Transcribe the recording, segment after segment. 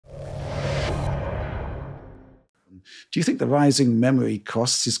Do you think the rising memory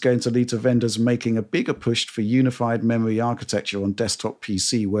costs is going to lead to vendors making a bigger push for unified memory architecture on desktop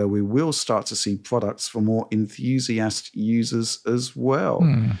PC, where we will start to see products for more enthusiast users as well?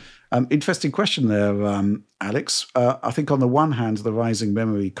 Interesting question there, Alex. I think on the one hand, the rising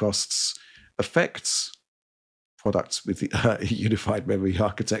memory costs affects products with the unified memory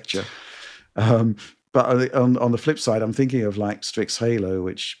architecture. But on the flip side, I'm thinking of like Strix Halo,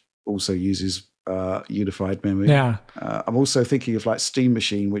 which also uses unified memory. Yeah. I'm also thinking of like Steam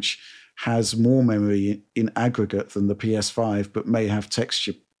Machine, which has more memory in aggregate than the PS5, but may have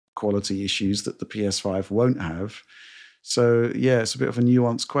texture quality issues that the PS5 won't have. So, yeah, it's a bit of a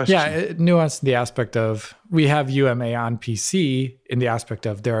nuanced question. Yeah, nuanced in the aspect of we have UMA on PC in the aspect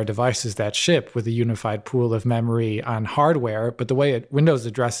of there are devices that ship with a unified pool of memory on hardware, but the way Windows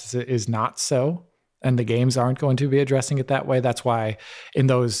addresses it is not so, and the games aren't going to be addressing it that way. That's why on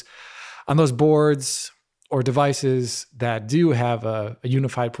those boards or devices that do have a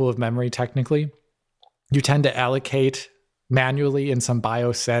unified pool of memory, technically, you tend to allocate manually in some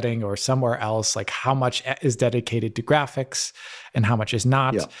BIOS setting or somewhere else, like how much is dedicated to graphics and how much is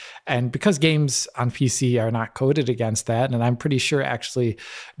not. Yeah. And because games on PC are not coded against that, and I'm pretty sure actually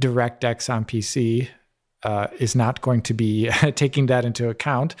DirectX on PC is not going to be taking that into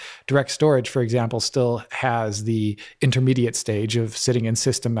account. Direct Storage, for example, still has the intermediate stage of sitting in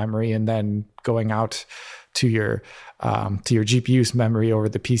system memory and then going out to your GPU's memory over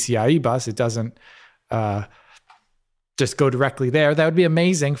the PCIe bus. It doesn't just go directly there. That would be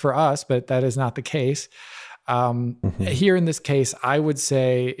amazing for us, but that is not the case. Here in this case, I would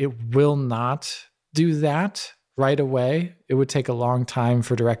say it will not do that right away. It would take a long time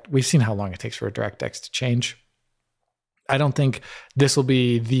for we've seen how long it takes for a DirectX to change. I don't think this will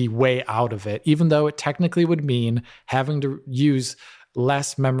be the way out of it, even though it technically would mean having to use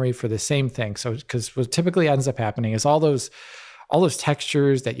less memory for the same thing. So, because what typically ends up happening is all those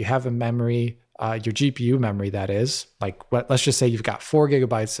textures that you have in memory, your GPU memory, that is, like let's just say you've got 4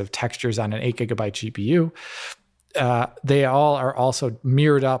 gigabytes of textures on an 8 gigabyte GPU. They all are also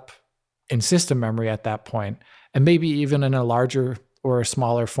mirrored up in system memory at that point, and maybe even in a larger or a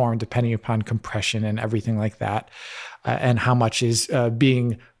smaller form, depending upon compression and everything like that, and how much is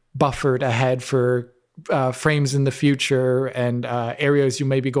being buffered ahead for frames in the future and areas you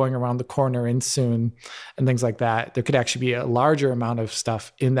may be going around the corner in soon and things like that. There could actually be a larger amount of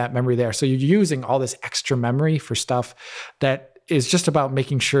stuff in that memory there. So you're using all this extra memory for stuff that is just about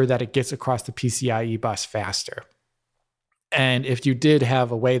making sure that it gets across the PCIe bus faster. And if you did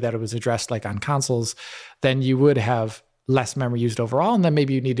have a way that it was addressed like on consoles, then you would have less memory used overall. And then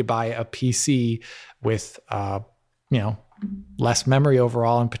maybe you need to buy a PC with, less memory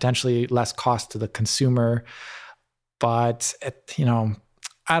overall and potentially less cost to the consumer. But,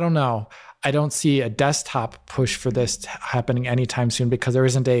 I don't know. I don't see a desktop push for this happening anytime soon because there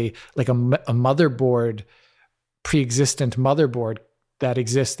isn't a motherboard, pre-existent motherboard that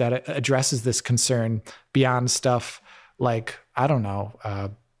exists that addresses this concern beyond stuff like, I don't know,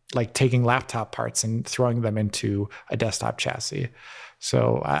 like taking laptop parts and throwing them into a desktop chassis.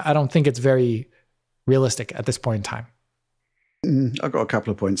 So I don't think it's very realistic at this point in time. I've got a couple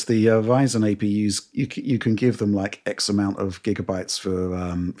of points. The Ryzen APUs, you can give them like X amount of gigabytes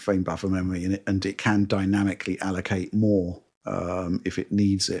for frame buffer memory, and it can dynamically allocate more if it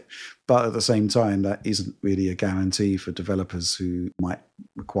needs it. But at the same time, that isn't really a guarantee for developers who might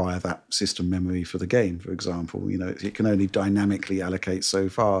require that system memory for the game, for example. It can only dynamically allocate so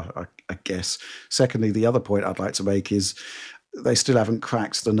far, I guess. Secondly, the other point I'd like to make is they still haven't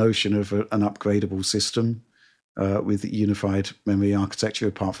cracked the notion of an upgradable system with the unified memory architecture,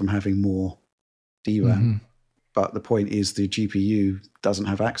 apart from having more DRAM. Mm-hmm. But the point is the GPU doesn't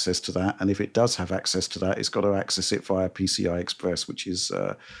have access to that. And if it does have access to that, it's got to access it via PCI Express, which is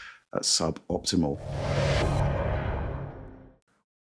suboptimal.